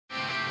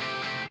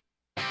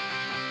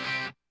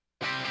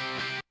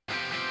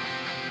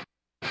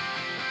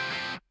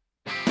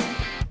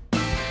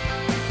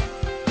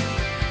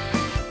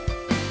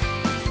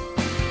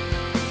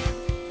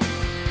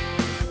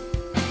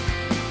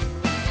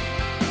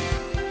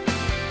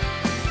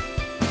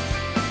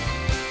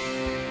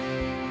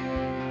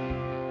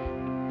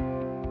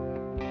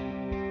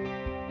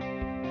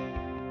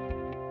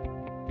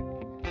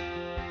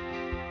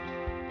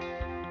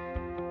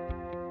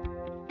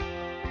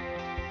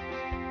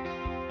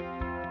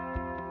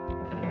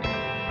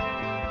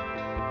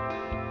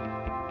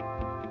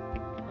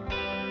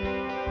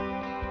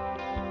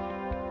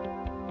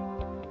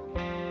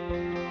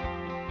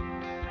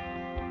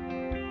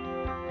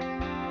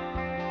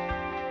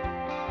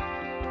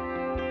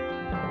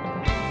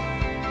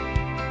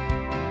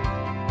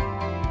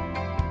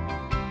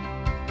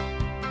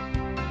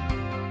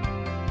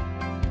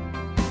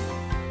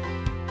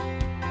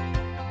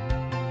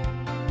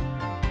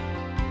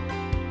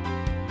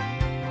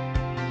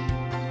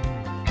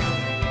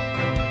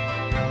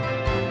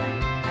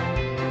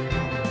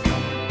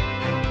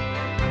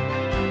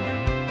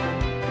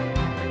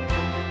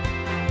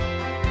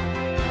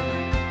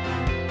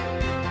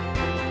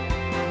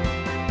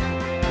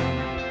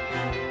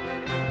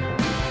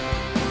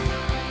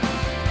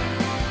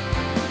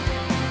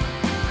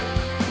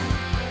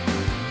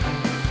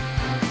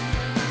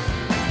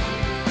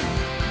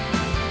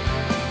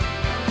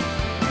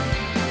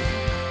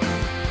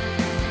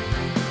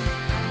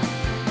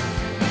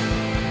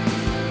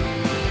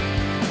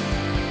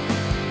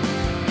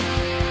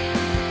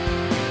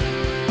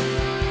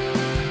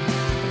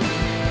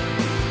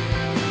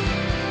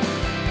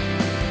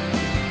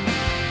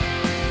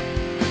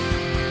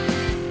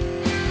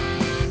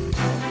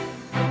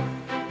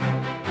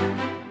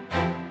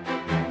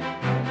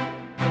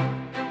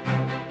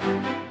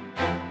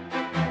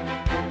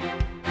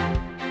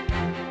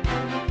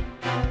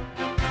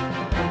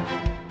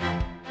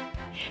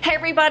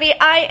everybody,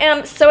 I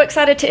am so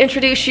excited to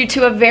introduce you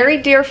to a very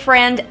dear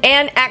friend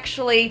and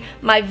actually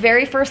my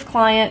very first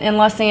client in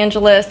Los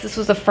Angeles. This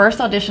was the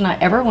first audition I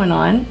ever went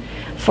on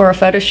for a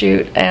photo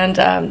shoot, and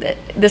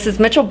this is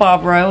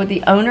Bobrow,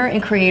 the owner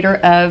and creator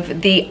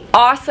of the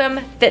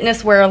awesome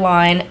fitness wear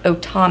line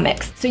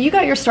Otomix. So you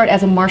got your start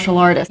as a martial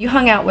artist. You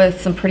hung out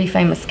with some pretty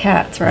famous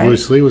cats, right?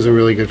 Bruce Lee was a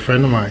really good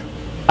friend of mine.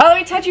 Oh, let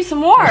me touch you some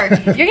more.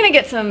 You're gonna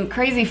get some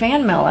crazy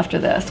fan mail after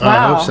this. Wow.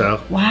 I hope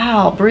so.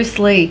 Wow, Bruce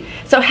Lee.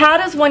 So how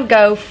does one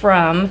go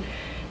from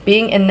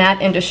being in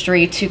that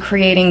industry to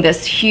creating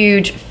this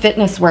huge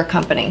fitness wear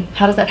company?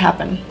 How does that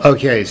happen?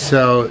 Okay,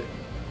 so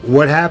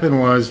what happened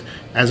was,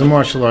 as a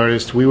martial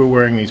artist, we were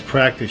wearing these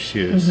practice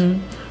shoes,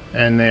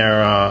 and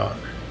they're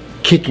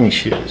kicking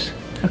shoes.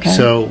 Okay.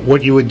 So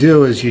what you would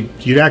do is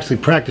you'd actually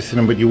practice in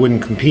them, but you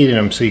wouldn't compete in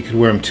them. So you could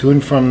wear them to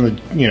and from the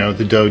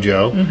the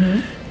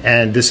dojo.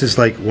 And this is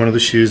like one of the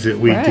shoes that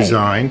we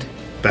designed.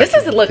 This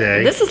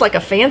is like a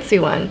fancy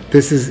one.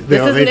 This is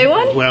a new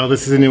one? Well,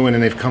 this is a new one,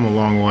 and they've come a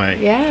long way.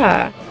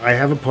 Yeah. I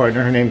have a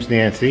partner. Her name's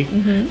Nancy,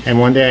 and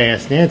one day I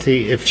asked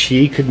Nancy if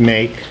she could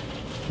make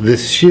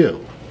this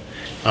shoe.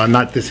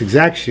 Not this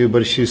exact shoe,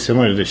 but a shoe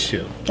similar to this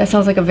shoe. That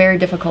sounds like a very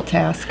difficult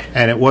task.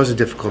 And it was a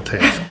difficult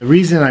task. The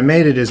reason I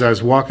made it is I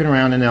was walking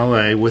around in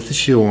LA with the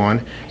shoe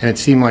on, and it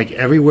seemed like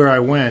everywhere I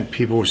went,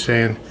 people were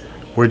saying,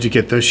 "Where'd you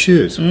get those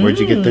shoes? Where'd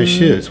you get those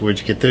shoes? Where'd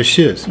you get those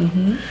shoes?"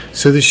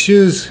 So the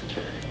shoes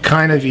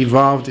kind of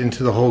evolved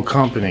into the whole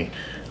company.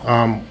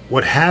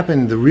 What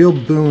happened, the real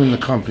boom in the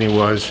company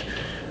was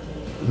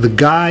the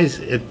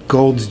guys at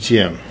Gold's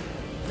Gym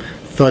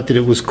thought that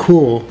it was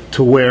cool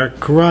to wear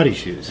karate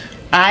shoes.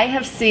 I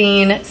have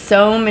seen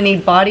so many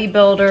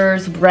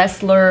bodybuilders,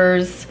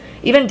 wrestlers,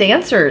 even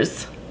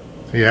dancers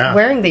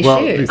wearing these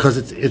shoes. Because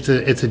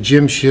it's a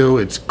gym shoe.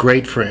 It's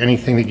great for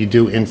anything that you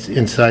do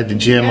inside the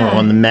gym or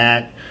on the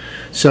mat.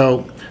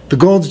 So the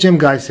Gold's Gym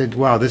guys said,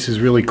 "Wow, this is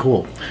really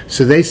cool."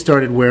 So they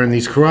started wearing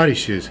these karate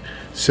shoes.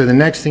 So the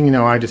next thing you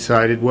know, I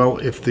decided, well,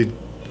 if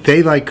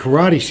they like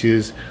karate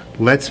shoes,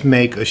 let's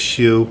make a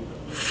shoe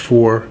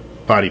for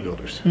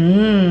bodybuilders.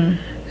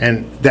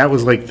 And that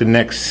was like the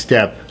next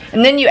step.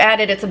 And then you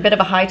added, it's a bit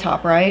of a high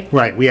top, right?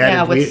 Right. We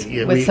added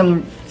with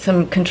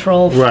some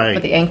control for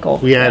the ankle.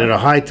 We added a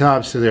high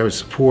top so there was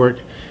support,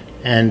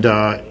 and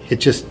it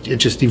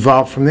just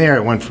evolved from there.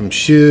 It went from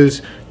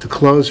shoes to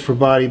clothes for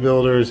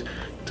bodybuilders,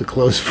 to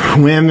clothes for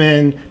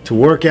women, to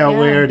workout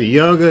wear, to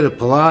yoga, to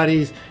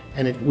Pilates,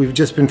 and we've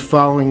just been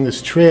following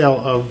this trail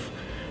of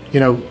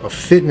of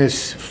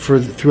fitness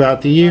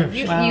throughout the years.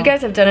 You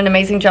guys have done an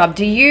amazing job.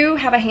 Do you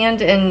have a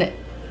hand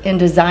in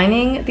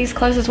designing these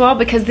clothes as well?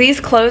 Because these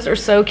clothes are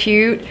so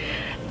cute.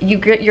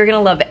 You're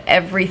gonna love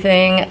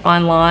everything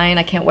online.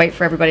 I can't wait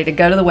for everybody to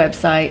go to the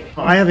website.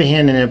 I have a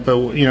hand in it,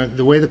 but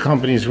the way the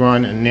company's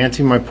run, and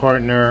Nancy, my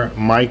partner,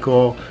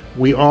 Michael,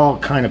 we all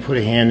kind of put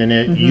a hand in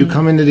it. You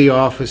come into the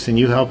office and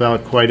you help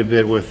out quite a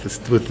bit with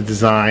the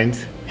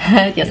designs.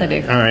 Yes, I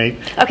do. All right.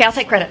 Okay, I'll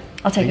take credit.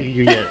 I'll take it.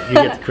 You get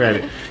the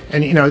credit,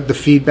 and the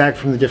feedback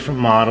from the different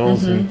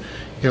models and.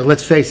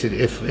 Let's face it,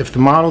 if the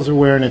models are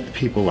wearing it, the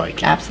people like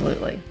it.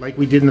 Absolutely. Like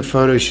we did in the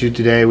photo shoot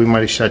today, we might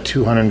have shot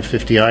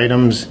 250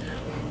 items.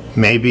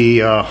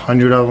 Maybe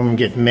 100 of them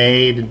get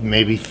made,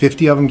 maybe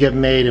 50 of them get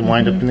made and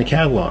wind up in the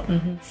catalog.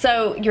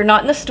 So you're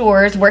not in the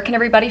stores. Where can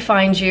everybody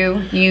find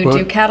you? You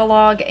do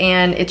catalog,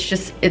 and it's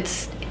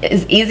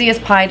as easy as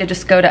pie to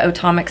just go to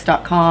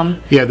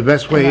otomix.com. Yeah, the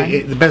best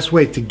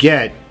way to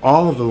get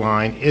all of the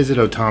line is at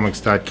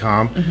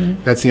otomix.com.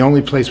 That's the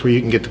only place where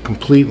you can get the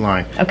complete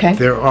line. Okay.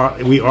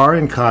 We are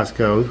in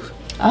Costco's.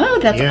 Oh,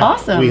 that's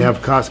awesome. We have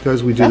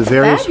Costco's. We do the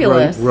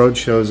various road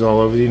shows all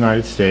over the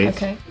United States.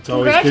 Okay. It's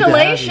always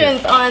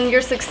Congratulations on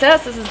your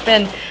success. This has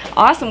been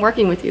awesome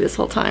working with you this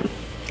whole time.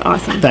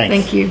 Awesome. Thanks.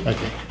 Thank you.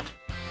 Okay.